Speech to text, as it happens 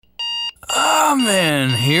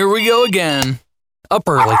And here we go again. Up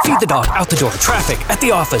early, feed the dog, out the door, traffic, at the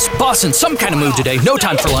office, boss in some kind of mood today, no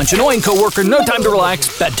time for lunch, annoying coworker, no time to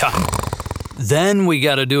relax, bedtime. Then we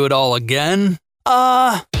gotta do it all again?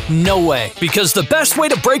 No way. Because the best way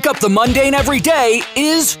to break up the mundane every day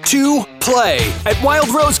is to play at Wild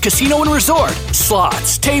Rose Casino and Resort.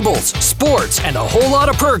 Slots, tables, sports, and a whole lot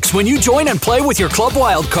of perks when you join and play with your Club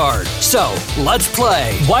Wild card. So, let's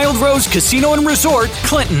play. Wild Rose Casino and Resort,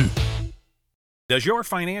 Clinton. Does your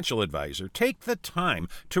financial advisor take the time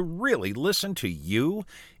to really listen to you?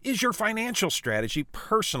 Is your financial strategy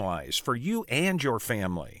personalized for you and your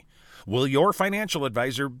family? Will your financial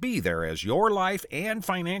advisor be there as your life and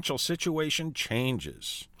financial situation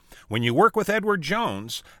changes? When you work with Edward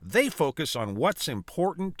Jones, they focus on what's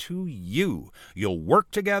important to you. You'll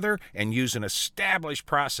work together and use an established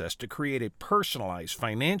process to create a personalized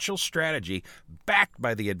financial strategy backed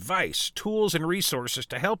by the advice, tools, and resources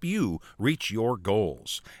to help you reach your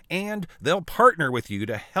goals. And they'll partner with you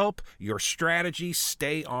to help your strategy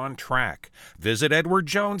stay on track. Visit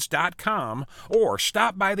edwardjones.com or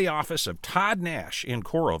stop by the office of Todd Nash in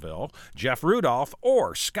Coralville, Jeff Rudolph,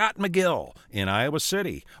 or Scott McGill in Iowa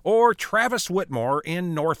City, or Travis Whitmore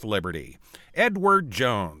in North Liberty. Edward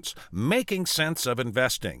Jones, making sense of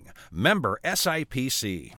investing. Member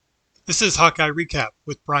SIPC. This is Hawkeye Recap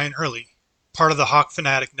with Brian Hurley, part of the Hawk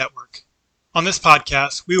Fanatic Network. On this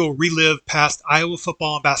podcast, we will relive past Iowa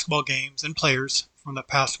football and basketball games and players from the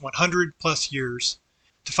past 100 plus years.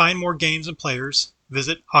 To find more games and players,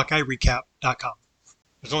 visit HawkeyeRecap.com.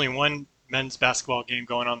 There's only one men's basketball game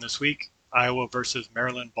going on this week, Iowa versus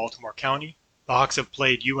Maryland, Baltimore County. The Hawks have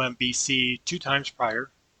played UMBC 2 times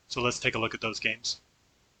prior, so let's take a look at those games.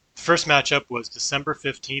 The first matchup was December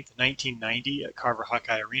 15th, 1990 at Carver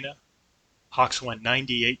Hawkeye Arena. Hawks won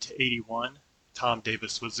 98-81. Tom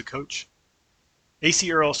Davis was the coach. A.C.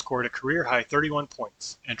 Earl scored a career-high 31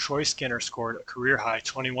 points, and Troy Skinner scored a career-high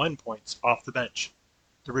 21 points off the bench.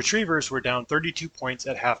 The Retrievers were down 32 points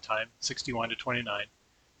at halftime, 61-29.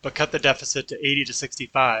 But cut the deficit to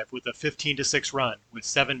 80-65 with a 15-6 run with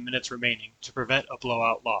 7 minutes remaining to prevent a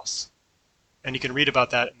blowout loss. And you can read about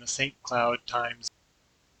that in the St. Cloud Times.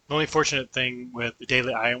 The only fortunate thing with the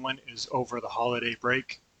Daily Iowan is over the holiday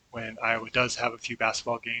break, when Iowa does have a few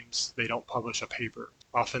basketball games, they don't publish a paper.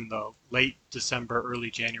 Often the late December, early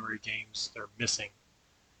January games, they're missing.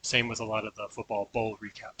 Same with a lot of the football bowl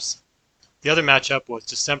recaps. The other matchup was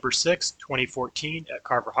December 6, 2014 at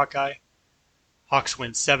Carver Hawkeye. Hawks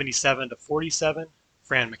win 77-47.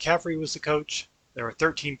 Fran McCaffrey was the coach. There were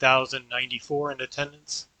 13,094 in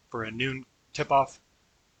attendance for a noon tip-off.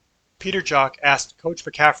 Peter Jock asked Coach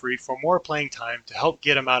McCaffrey for more playing time to help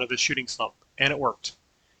get him out of his shooting slump, and it worked.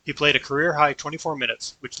 He played a career-high 24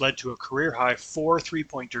 minutes, which led to a career-high 4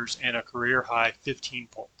 three-pointers and a career-high 15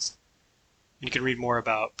 points. And you can read more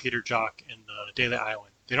about Peter Jock in the Daily Iowan.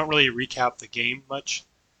 They don't really recap the game much,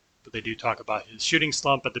 but they do talk about his shooting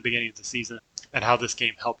slump at the beginning of the season and how this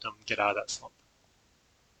game helped him get out of that slump.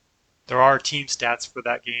 There are team stats for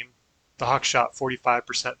that game. The Hawks shot 45%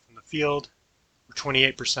 from the field, were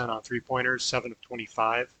 28% on three-pointers, 7 of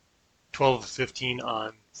 25, 12 of 15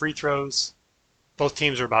 on free throws. Both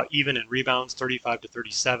teams are about even in rebounds,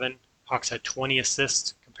 35-37. Hawks had 20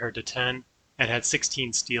 assists compared to 10, and had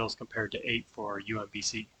 16 steals compared to 8 for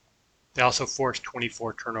UMBC. They also forced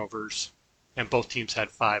 24 turnovers, and both teams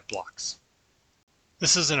had 5 blocks.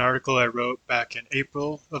 This is an article I wrote back in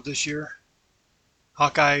April of this year.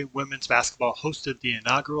 Hawkeye women's basketball hosted the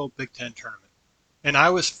inaugural Big Ten tournament. In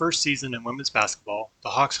Iowa's first season in women's basketball, the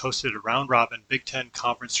Hawks hosted a round-robin Big Ten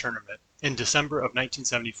conference tournament in December of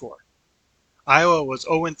 1974. Iowa was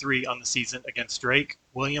 0-3 on the season against Drake,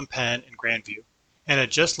 William Penn, and Grandview, and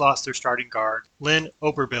had just lost their starting guard, Lynn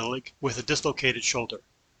Oberbillig, with a dislocated shoulder.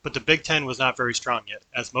 But the Big Ten was not very strong yet,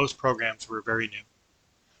 as most programs were very new.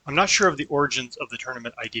 I'm not sure of the origins of the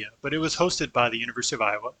tournament idea, but it was hosted by the University of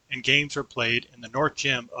Iowa, and games were played in the North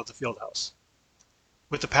Gym of the Fieldhouse.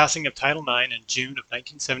 With the passing of Title IX in June of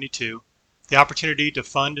 1972, the opportunity to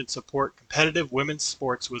fund and support competitive women's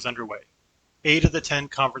sports was underway. 8 of the 10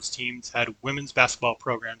 conference teams had women's basketball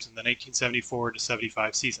programs in the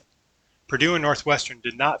 1974-75 season. Purdue and Northwestern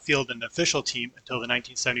did not field an official team until the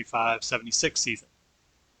 1975-76 season.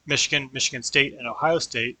 Michigan, Michigan State, and Ohio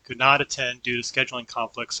State could not attend due to scheduling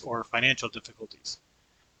conflicts or financial difficulties.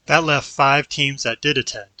 That left 5 teams that did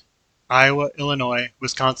attend: Iowa, Illinois,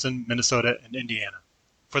 Wisconsin, Minnesota, and Indiana.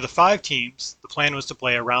 For the 5 teams, the plan was to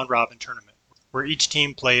play a round-robin tournament, where each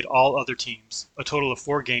team played all other teams, a total of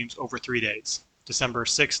 4 games over 3 days, December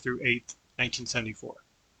 6th through 8th, 1974.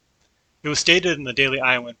 It was stated in the Daily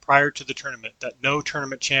Iowan prior to the tournament that no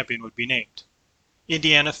tournament champion would be named.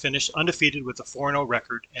 Indiana finished undefeated with a 4-0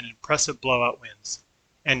 record and impressive blowout wins,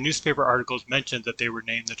 and newspaper articles mentioned that they were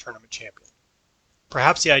named the tournament champion.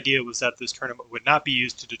 Perhaps the idea was that this tournament would not be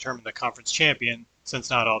used to determine the conference champion, since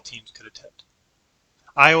not all teams could attend.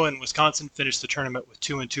 Iowa and Wisconsin finished the tournament with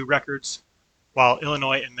 2-2 records, while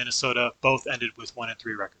Illinois and Minnesota both ended with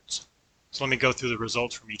 1-3 records. So let me go through the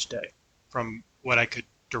results from each day, from what I could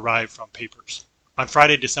derive from papers. On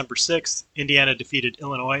Friday, December 6th, Indiana defeated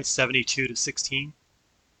Illinois 72-16.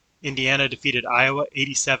 Indiana defeated Iowa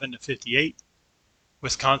 87-58.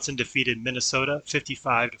 Wisconsin defeated Minnesota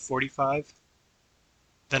 55-45.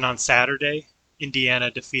 Then on Saturday,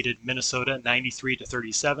 Indiana defeated Minnesota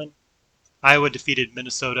 93-37. Iowa defeated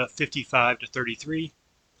Minnesota 55-33.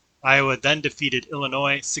 Iowa then defeated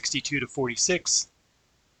Illinois 62-46.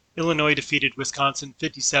 Illinois defeated Wisconsin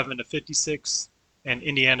 57-56, and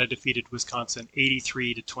Indiana defeated Wisconsin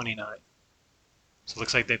 83-29. So it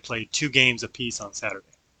looks like they played 2 games apiece on Saturday.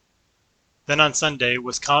 Then on Sunday,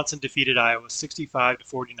 Wisconsin defeated Iowa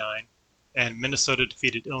 65-49, and Minnesota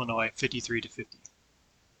defeated Illinois 53-50.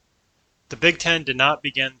 The Big Ten did not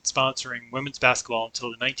begin sponsoring women's basketball until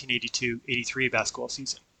the 1982-83 basketball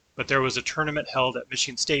season, but there was a tournament held at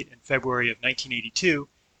Michigan State in February of 1982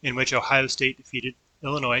 in which Ohio State defeated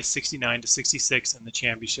Illinois 69-66 in the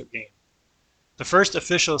championship game. The first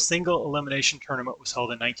official single elimination tournament was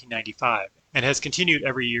held in 1995 and has continued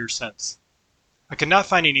every year since. I could not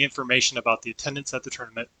find any information about the attendance at the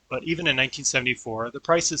tournament, but even in 1974, the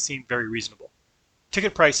prices seemed very reasonable.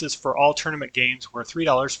 Ticket prices for all tournament games were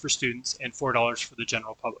 $3 for students and $4 for the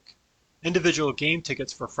general public. Individual game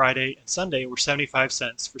tickets for Friday and Sunday were 75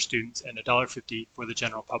 cents for students and $1.50 for the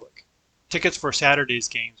general public. Tickets for Saturday's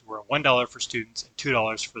games were $1 for students and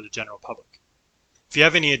 $2 for the general public. If you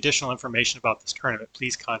have any additional information about this tournament,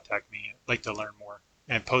 please contact me. I'd like to learn more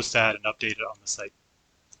and post that and update it on the site.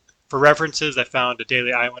 For references, I found a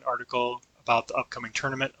Daily Iowan article about the upcoming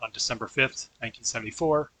tournament on December 5th,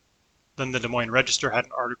 1974. Then the Des Moines Register had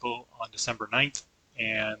an article on December 9th,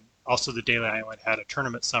 and also the Daily Iowan had a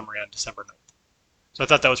tournament summary on December 9th. So I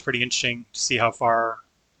thought that was pretty interesting to see how far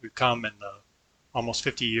we've come in the almost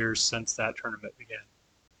 50 years since that tournament began.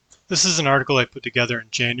 This is an article I put together in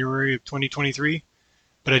January of 2023,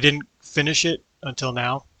 but I didn't finish it until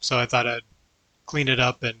now, so I thought I'd clean it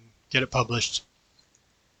up and get it published.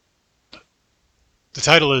 The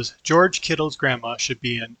title is George Kittle's Grandma Should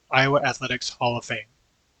Be in Iowa Athletics Hall of Fame.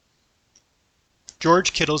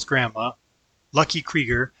 George Kittle's grandma, Lucky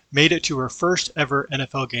Krieger, made it to her first ever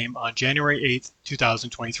NFL game on January 8,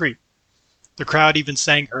 2023. The crowd even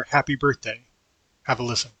sang her happy birthday. Have a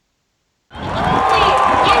listen. Is it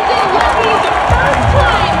Lucky's first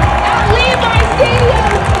time at Levi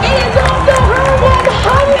Stadium? It is also her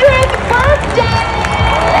 100th birthday!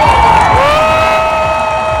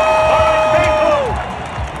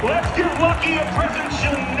 Let's give Lucky a present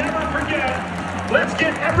she'll never forget. Let's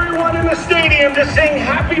get everyone in the stadium to sing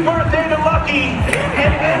happy birthday to Lucky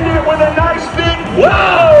and end it with a nice big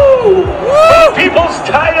whoa! Woo! People's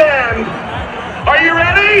tight end. Are you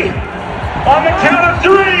ready? On the count of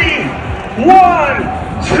 3. 1,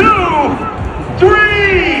 2,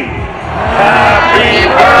 3. Happy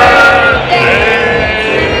birthday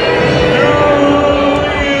to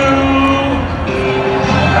you.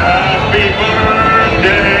 Happy birthday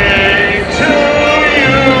to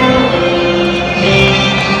you.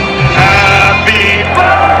 Happy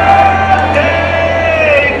birthday,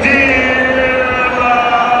 dear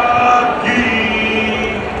Lucky.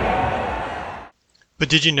 But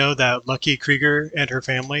did you know that Lucky Krieger and her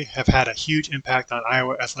family have had a huge impact on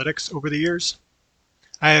Iowa athletics over the years?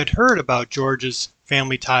 I had heard about George's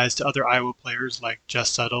family ties to other Iowa players like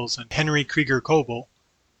Jess and Henry Krieger-Kobel,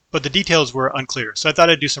 but the details were unclear, so I thought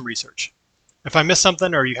I'd do some research. If I missed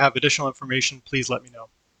something or you have additional information, please let me know.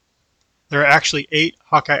 There are actually 8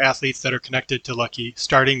 Hawkeye athletes that are connected to Lucky,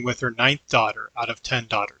 starting with her 9th daughter out of 10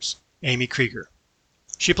 daughters, Amy Krieger.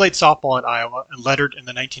 She played softball at Iowa and lettered in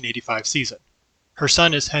the 1985 season. Her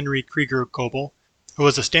son is Henry Krieger-Kobel, who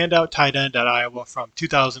was a standout tight end at Iowa from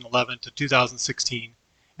 2011 to 2016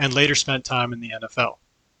 and later spent time in the NFL.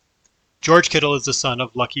 George Kittle is the son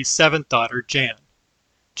of Lucky's 7th daughter, Jan.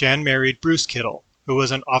 Jan married Bruce Kittle, who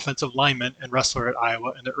was an offensive lineman and wrestler at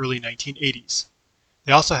Iowa in the early 1980s.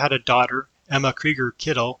 They also had a daughter, Emma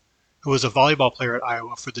Krieger-Kittle, who was a volleyball player at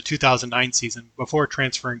Iowa for the 2009 season before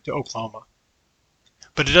transferring to Oklahoma.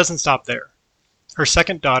 But it doesn't stop there. Her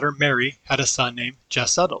second daughter, Mary, had a son named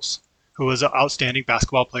Jess, who was an outstanding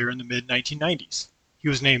basketball player in the mid-1990s. He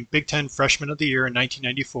was named Big Ten Freshman of the Year in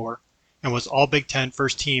 1994 and was All Big Ten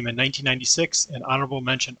First Team in 1996 and Honorable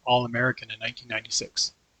Mention All-American in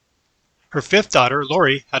 1996. Her fifth daughter,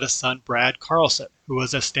 Lori, had a son, Brad Carlson, who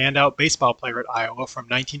was a standout baseball player at Iowa from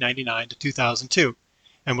 1999 to 2002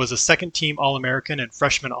 and was a second-team All-American and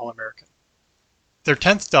freshman All-American. Their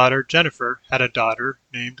 10th daughter, Jennifer, had a daughter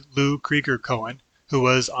named Lou Krieger Cohen, who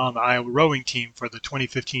was on the Iowa rowing team for the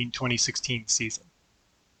 2015-2016 season.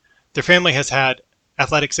 Their family has had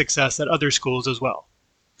athletic success at other schools as well.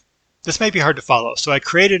 This may be hard to follow, so I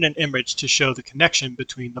created an image to show the connection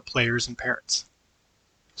between the players and parents.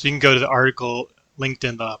 So you can go to the article linked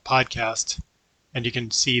in the podcast, and you can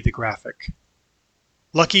see the graphic.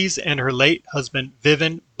 Lucky's and her late husband,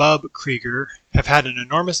 Vivian "Bub" Krieger, have had an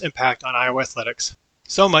enormous impact on Iowa athletics,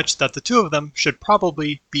 so much that the two of them should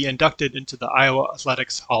probably be inducted into the Iowa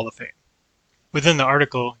Athletics Hall of Fame. Within the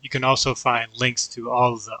article, you can also find links to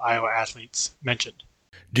all of the Iowa athletes mentioned.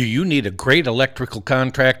 Do you need a great electrical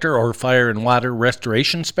contractor or fire and water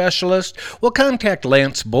restoration specialist? Well, contact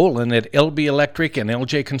Lance Bolin at LB Electric and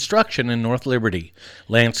LJ Construction in North Liberty.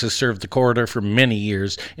 Lance has served the corridor for many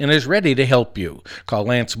years and is ready to help you. Call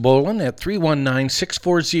Lance Bolin at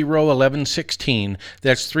 319-640-1116.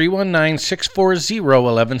 That's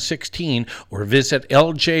 319-640-1116, or visit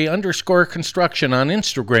LJ_construction on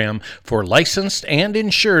Instagram for licensed and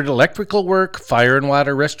insured electrical work, fire and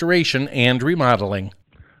water restoration, and remodeling.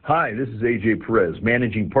 Hi, this is AJ Perez,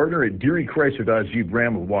 managing partner at Deary Chrysler Dodge Jeep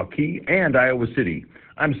Ram of Waukee and Iowa City.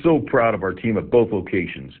 I'm so proud of our team at both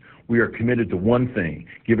locations. We are committed to one thing,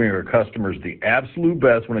 giving our customers the absolute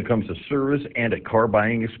best when it comes to service and a car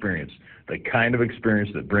buying experience, the kind of experience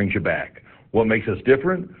that brings you back. What makes us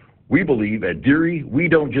different? We believe at Deary, we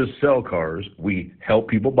don't just sell cars, we help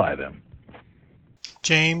people buy them.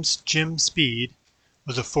 James Jim Speed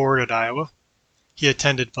was a forward at Iowa. He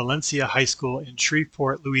attended Valencia High School in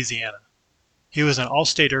Shreveport, Louisiana. He was an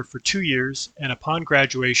All-Stater for 2 years and upon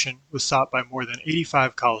graduation was sought by more than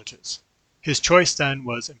 85 colleges. His choice then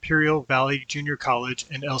was Imperial Valley Junior College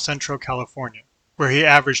in El Centro, California, where he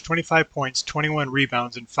averaged 25 points, 21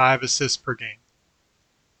 rebounds, and 5 assists per game.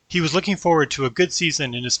 He was looking forward to a good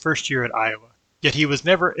season in his first year at Iowa, yet he was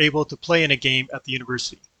never able to play in a game at the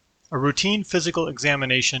university. A routine physical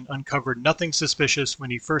examination uncovered nothing suspicious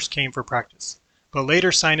when he first came for practice, but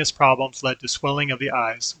later sinus problems led to swelling of the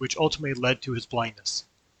eyes, which ultimately led to his blindness.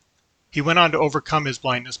 He went on to overcome his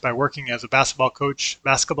blindness by working as a basketball coach,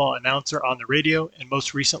 basketball announcer on the radio, and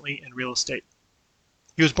most recently in real estate.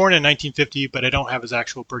 He was born in 1950, but I don't have his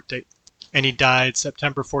actual birth date, and he died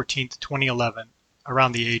September 14th, 2011,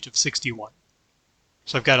 around the age of 61.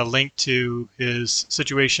 So I've got a link to his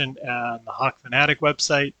situation on the Hawk Fanatic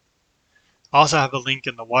website. I also have a link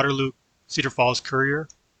in the Waterloo Cedar Falls Courier.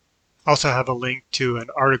 I also have a link to an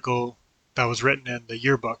article that was written in the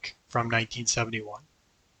yearbook from 1971.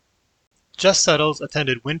 Jess Settles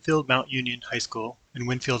attended Winfield Mount Union High School in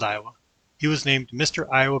Winfield, Iowa. He was named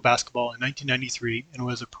Mr. Iowa Basketball in 1993 and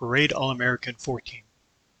was a Parade All-American 14.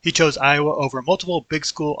 He chose Iowa over multiple big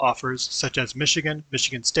school offers such as Michigan,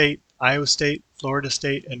 Michigan State, Iowa State, Florida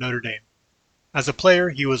State, and Notre Dame. As a player,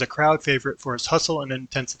 he was a crowd favorite for his hustle and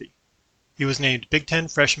intensity. He was named Big Ten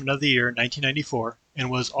Freshman of the Year in 1994 and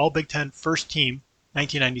was All Big Ten First Team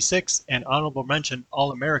 1996 and Honorable Mention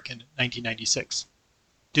All-American 1996.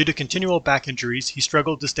 Due to continual back injuries, he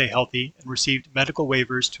struggled to stay healthy and received medical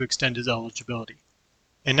waivers to extend his eligibility.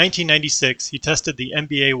 In 1996, he tested the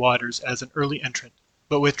NBA waters as an early entrant,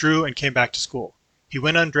 but withdrew and came back to school. He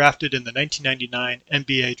went undrafted in the 1999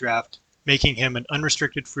 NBA draft, making him an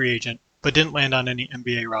unrestricted free agent, but didn't land on any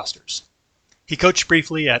NBA rosters. He coached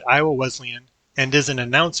briefly at Iowa Wesleyan and is an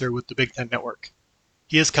announcer with the Big Ten Network.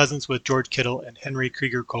 He is cousins with George Kittle and Henry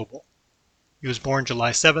Krieger Coble. He was born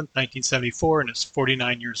July 7, 1974, and is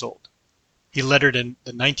 49 years old. He lettered in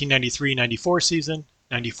the 1993-94 season,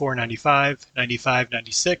 94-95,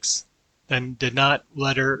 95-96, then did not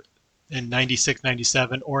letter in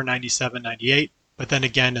 96-97 or 97-98, but then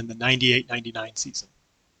again in the 98-99 season.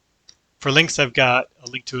 For links, I've got a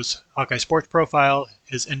link to his Hawkeye Sports profile,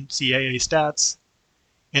 his NCAA stats,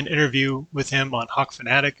 an interview with him on Hawk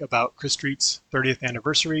Fanatic about Chris Street's 30th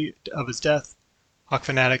anniversary of his death. Hawk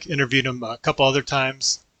Fanatic interviewed him a couple other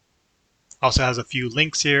times. Also has a few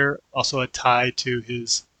links here, also a tie to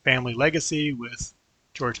his family legacy with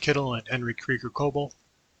George Kittle and Henry Krieger Coble.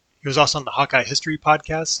 He was also on the Hawkeye History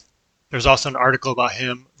podcast. There's also an article about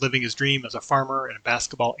him living his dream as a farmer and a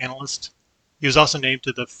basketball analyst. He was also named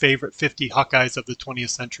to the favorite 50 Hawkeyes of the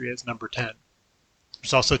 20th century as number 10.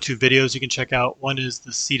 There's also 2 videos you can check out. One is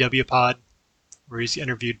the CW Pod, where he's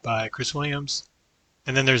interviewed by Chris Williams.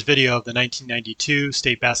 And then there's video of the 1992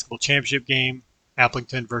 state basketball championship game,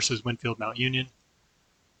 Appleton versus Winfield Mount Union.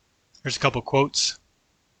 There's a couple quotes.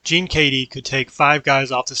 Gene Cady could take 5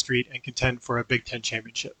 guys off the street and contend for a Big Ten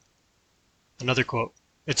championship. Another quote,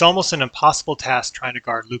 "It's almost an impossible task trying to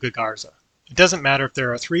guard Luka Garza. It doesn't matter if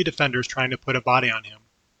there are 3 defenders trying to put a body on him.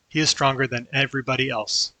 He is stronger than everybody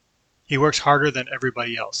else. He works harder than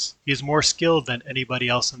everybody else. He is more skilled than anybody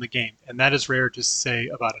else in the game, and that is rare to say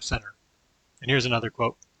about a center." And here's another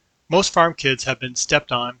quote, "Most farm kids have been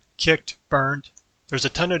stepped on, kicked, burned. There's a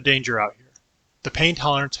ton of danger out here. The pain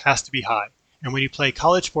tolerance has to be high, and when you play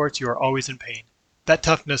college sports, you are always in pain. That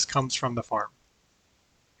toughness comes from the farm."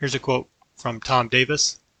 Here's a quote from Tom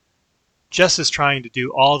Davis. "Jess is trying to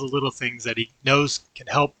do all the little things that he knows can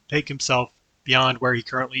help take himself beyond where he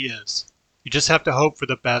currently is. You just have to hope for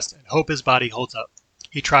the best and hope his body holds up.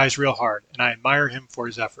 He tries real hard, and I admire him for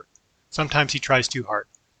his effort. Sometimes he tries too hard,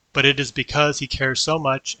 but it is because he cares so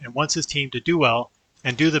much and wants his team to do well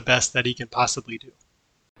and do the best that he can possibly do."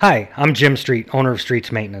 Hi, I'm Jim Street, owner of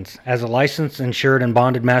Streets Maintenance. As a licensed, insured, and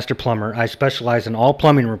bonded master plumber, I specialize in all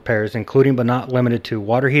plumbing repairs, including but not limited to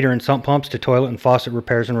water heater and sump pumps to toilet and faucet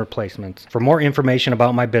repairs and replacements. For more information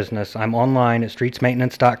about my business, I'm online at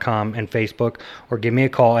streetsmaintenance.com and Facebook, or give me a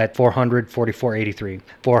call at 400-4483,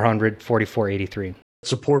 400-4483.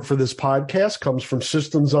 Support for this podcast comes from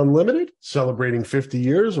Systems Unlimited, celebrating 50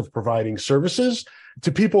 years of providing services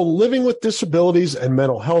to people living with disabilities and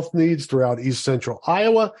mental health needs throughout East Central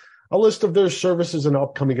Iowa. A list of their services and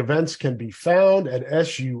upcoming events can be found at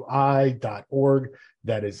sui.org.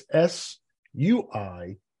 That is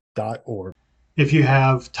sui.org. If you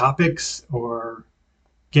have topics or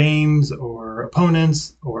games or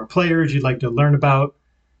opponents or players you'd like to learn about,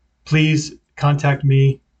 please contact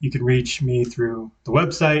me. You can reach me through the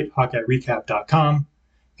website, HawkeyeRecap.com.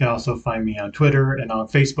 You can also find me on Twitter and on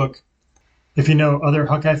Facebook. If you know other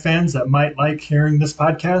Hawkeye fans that might like hearing this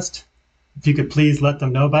podcast, if you could please let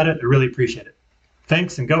them know about it, I really appreciate it.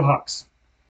 Thanks, and go Hawks.